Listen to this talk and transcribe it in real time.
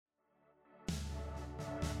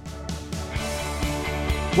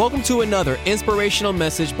Welcome to another inspirational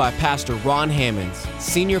message by Pastor Ron Hammonds,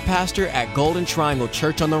 Senior Pastor at Golden Triangle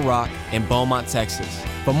Church on the Rock in Beaumont, Texas.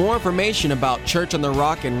 For more information about Church on the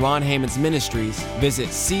Rock and Ron Hammonds Ministries, visit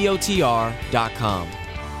cotr.com.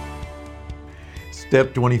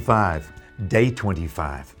 Step 25, day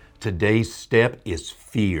 25. Today's step is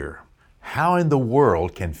fear. How in the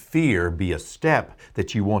world can fear be a step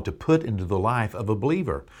that you want to put into the life of a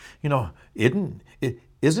believer?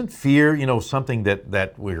 Isn't fear, something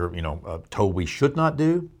that we're, told we should not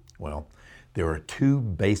do? Well, there are two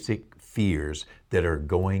basic fears that are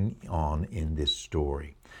going on in this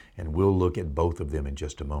story, and we'll look at both of them in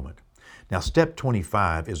just a moment. Now, step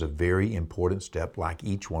 25 is a very important step, like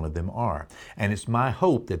each one of them are. And it's my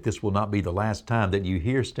hope that this will not be the last time that you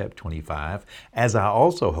hear step 25, as I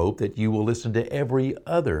also hope that you will listen to every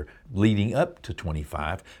other leading up to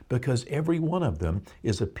 25, because every one of them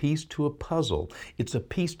is a piece to a puzzle. It's a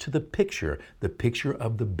piece to the picture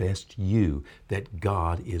of the best you that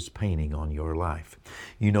God is painting on your life.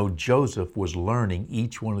 Joseph was learning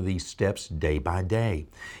each one of these steps day by day.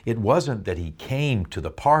 It wasn't that he came to the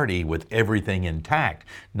party with everything intact.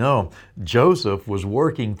 No, Joseph was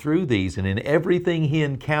working through these, and in everything he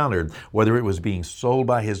encountered, whether it was being sold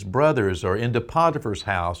by his brothers or into Potiphar's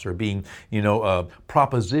house or being,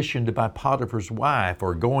 propositioned by Potiphar's wife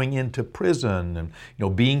or going into prison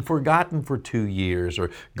and, being forgotten for 2 years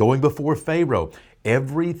or going before Pharaoh,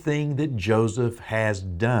 everything that Joseph has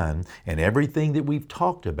done and everything that we've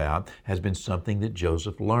talked about has been something that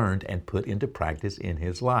Joseph learned and put into practice in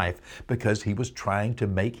his life because he was trying to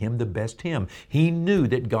make him the best him. He knew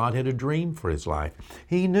that God had a dream for his life.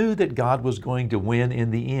 He knew that God was going to win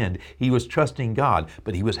in the end. He was trusting God,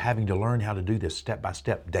 but he was having to learn how to do this step by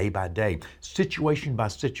step, day by day, situation by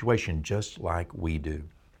situation, just like we do.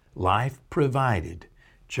 Life provided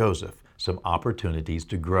Joseph some opportunities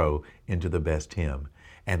to grow into the best him.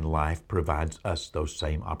 And life provides us those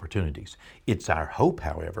same opportunities. It's our hope,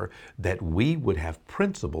 however, that we would have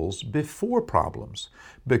principles before problems,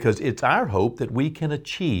 because it's our hope that we can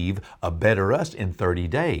achieve a better us in 30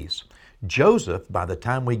 days. Joseph, by the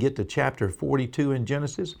time we get to chapter 42 in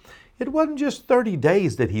Genesis, it wasn't just 30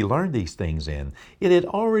 days that he learned these things in. It had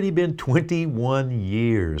already been 21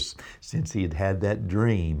 years since he had had that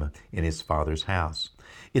dream in his father's house.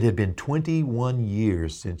 It had been 21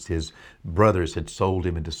 years since his brothers had sold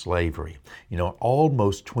him into slavery.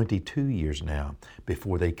 Almost 22 years now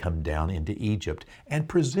before they come down into Egypt and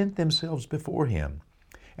present themselves before him.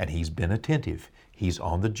 And he's been attentive. He's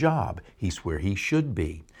on the job. He's where he should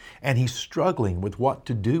be. And he's struggling with what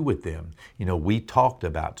to do with them. We talked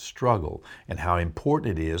about struggle and how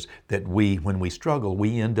important it is that when we struggle,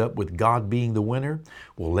 we end up with God being the winner.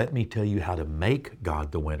 Well, let me tell you how to make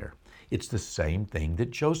God the winner. It's the same thing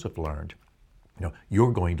that Joseph learned.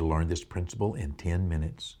 You're going to learn this principle in 10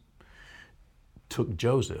 minutes. Took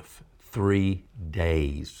Joseph 3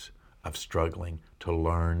 days of struggling to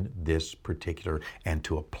learn this particular and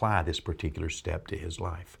to apply this particular step to his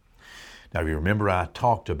life. Now, you remember I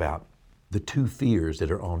talked about the two fears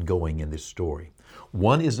that are ongoing in this story.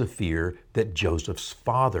 One is a fear that Joseph's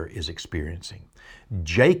father is experiencing.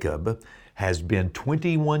 Jacob has been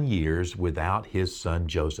 21 years without his son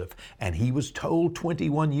Joseph, and he was told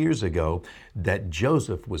 21 years ago that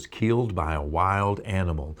Joseph was killed by a wild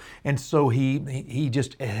animal, and so he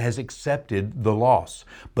just has accepted the loss.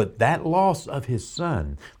 But that loss of his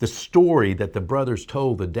son, the story that the brothers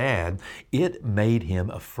told the dad, it made him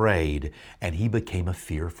afraid, and he became a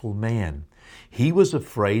fearful man. He was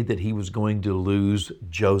afraid that he was going to lose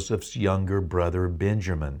Joseph's younger brother,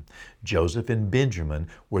 Benjamin. Joseph and Benjamin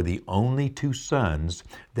were the only two sons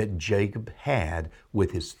that Jacob had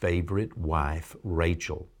with his favorite wife,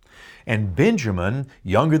 Rachel. And Benjamin,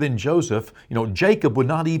 younger than Joseph, Jacob would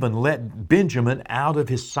not even let Benjamin out of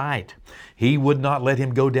his sight. He would not let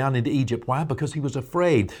him go down into Egypt. Why? Because he was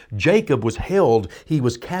afraid. Jacob was held. He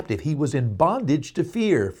was captive. He was in bondage to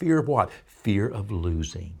fear. Fear of what? Fear of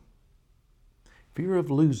losing. Fear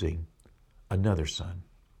of losing another son.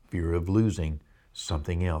 Fear of losing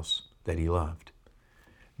something else that he loved.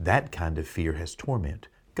 That kind of fear has torment.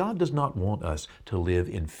 God does not want us to live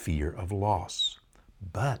in fear of loss.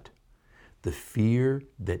 But the fear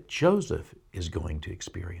that Joseph is going to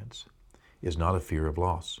experience is not a fear of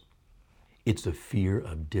loss. It's a fear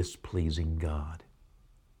of displeasing God.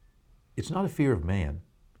 It's not a fear of man.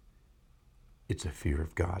 It's a fear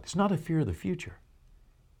of God. It's not a fear of the future.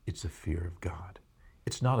 It's a fear of God.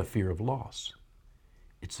 It's not a fear of loss.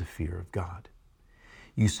 It's a fear of God.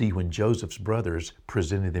 You see, when Joseph's brothers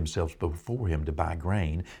presented themselves before him to buy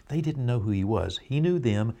grain, they didn't know who he was. He knew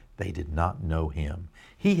them. They did not know him.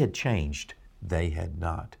 He had changed. They had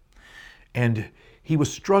not. And he was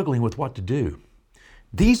struggling with what to do.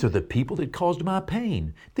 These are the people that caused my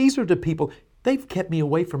pain. These are the people, they've kept me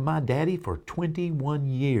away from my daddy for 21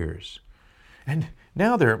 years. And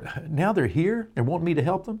now they're here and want me to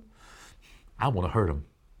help them. I want to hurt them.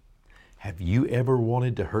 Have you ever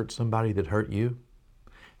wanted to hurt somebody that hurt you?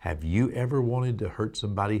 Have you ever wanted to hurt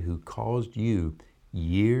somebody who caused you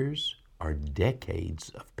years or decades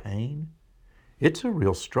of pain? It's a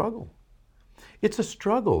real struggle. It's a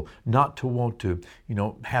struggle not to want to,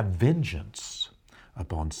 have vengeance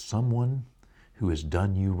upon someone who has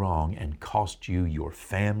done you wrong and cost you your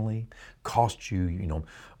family, cost you,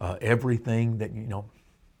 everything that,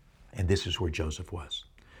 and this is where Joseph was.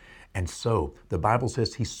 And so the Bible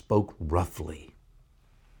says he spoke roughly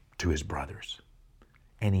to his brothers,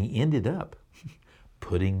 and he ended up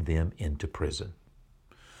putting them into prison.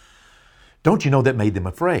 Don't you know that made them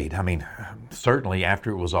afraid? I mean, certainly after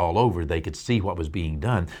it was all over, they could see what was being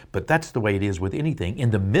done, but that's the way it is with anything. In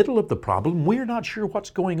the middle of the problem, we're not sure what's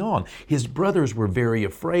going on. His brothers were very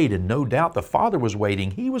afraid, and no doubt the father was waiting.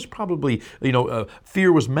 He was probably,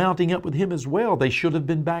 fear was mounting up with him as well. They should have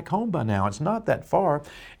been back home by now. It's not that far.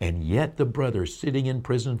 And yet the brothers sitting in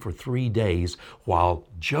prison for 3 days while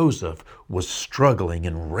Joseph was struggling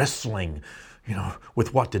and wrestling,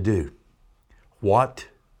 with what to do. What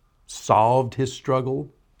solved his struggle?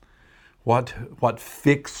 What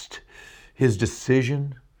fixed his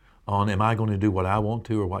decision on, am I going to do what I want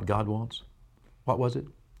to or what God wants? What was it?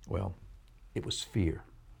 Well, it was fear.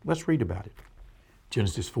 Let's read about it.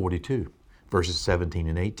 Genesis 42, verses 17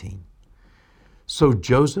 and 18. So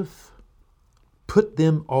Joseph put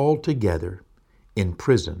them all together in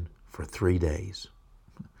prison for 3 days.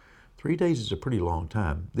 3 days is a pretty long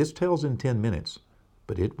time. This tells in 10 minutes,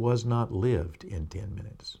 but it was not lived in 10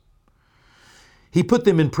 minutes. He put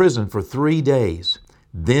them in prison for 3 days.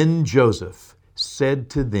 Then Joseph said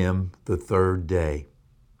to them the third day,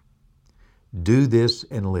 do this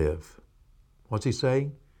and live. What's he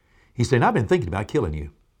saying? He's saying, I've been thinking about killing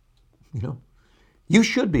you. You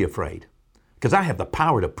should be afraid because I have the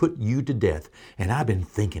power to put you to death, and I've been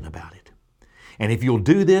thinking about it. And if you'll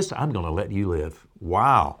do this, I'm going to let you live.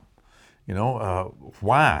 Wow.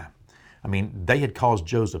 Why? I mean, they had caused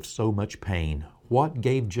Joseph so much pain. What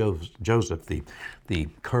gave Joseph the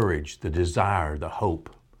courage, the desire, the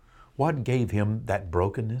hope? What gave him that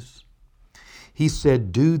brokenness? He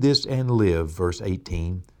said, do this and live, verse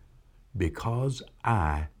 18, because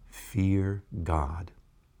I fear God.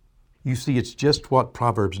 You see, it's just what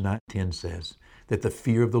Proverbs 9:10 says, that the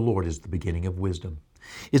fear of the Lord is the beginning of wisdom.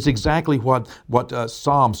 It's exactly what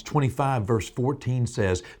Psalms 25 verse 14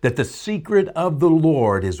 says, that the secret of the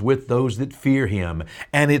Lord is with those that fear Him.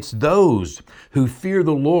 And it's those who fear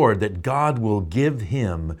the Lord that God will give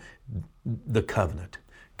him the covenant.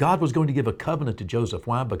 God was going to give a covenant to Joseph.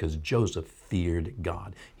 Why? Because Joseph feared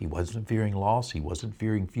God. He wasn't fearing loss. He wasn't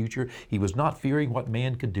fearing future. He was not fearing what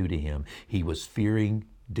man could do to him. He was fearing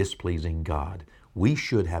displeasing God. We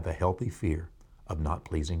should have a healthy fear of not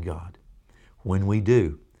pleasing God. When we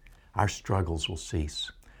do, our struggles will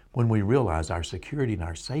cease. When we realize our security and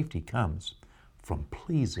our safety comes from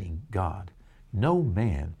pleasing God. No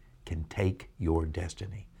man can take your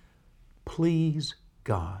destiny. Please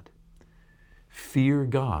God. Fear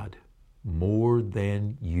God more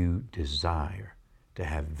than you desire to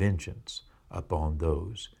have vengeance upon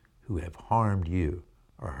those who have harmed you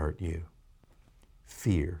or hurt you.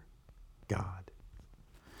 Fear God.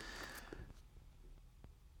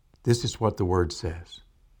 This is what the Word says.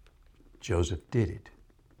 Joseph did it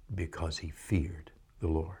because he feared the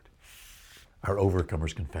Lord. Our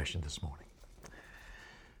Overcomer's Confession this morning.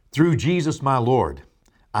 Through Jesus my Lord,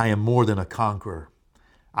 I am more than a conqueror.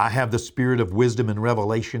 I have the spirit of wisdom and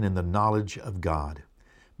revelation in the knowledge of God.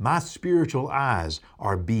 My spiritual eyes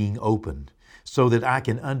are being opened so that I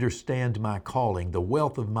can understand my calling, the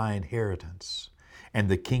wealth of my inheritance, and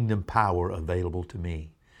the kingdom power available to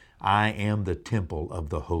me. I am the temple of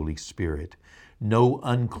the Holy Spirit. No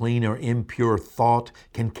unclean or impure thought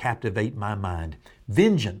can captivate my mind.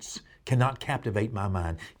 Vengeance cannot captivate my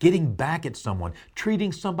mind. Getting back at someone,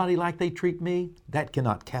 treating somebody like they treat me, that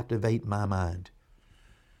cannot captivate my mind.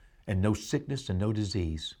 And no sickness and no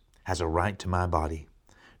disease has a right to my body.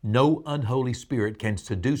 No unholy spirit can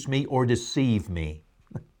seduce me or deceive me.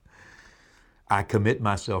 I commit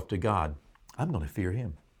myself to God. I'm going to fear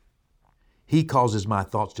Him. He causes my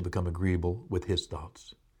thoughts to become agreeable with His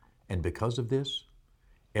thoughts. And because of this,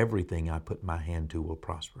 everything I put my hand to will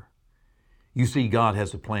prosper. You see, God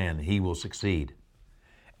has a plan. He will succeed.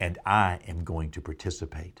 And I am going to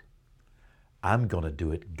participate. I'm going to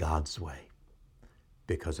do it God's way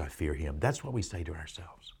because I fear Him. That's what we say to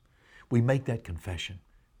ourselves. We make that confession.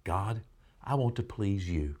 God, I want to please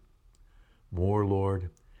you more, Lord,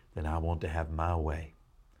 than I want to have my way,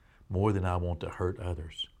 more than I want to hurt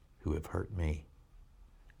others who have hurt me.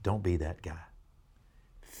 Don't be that guy.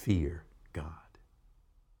 Fear God.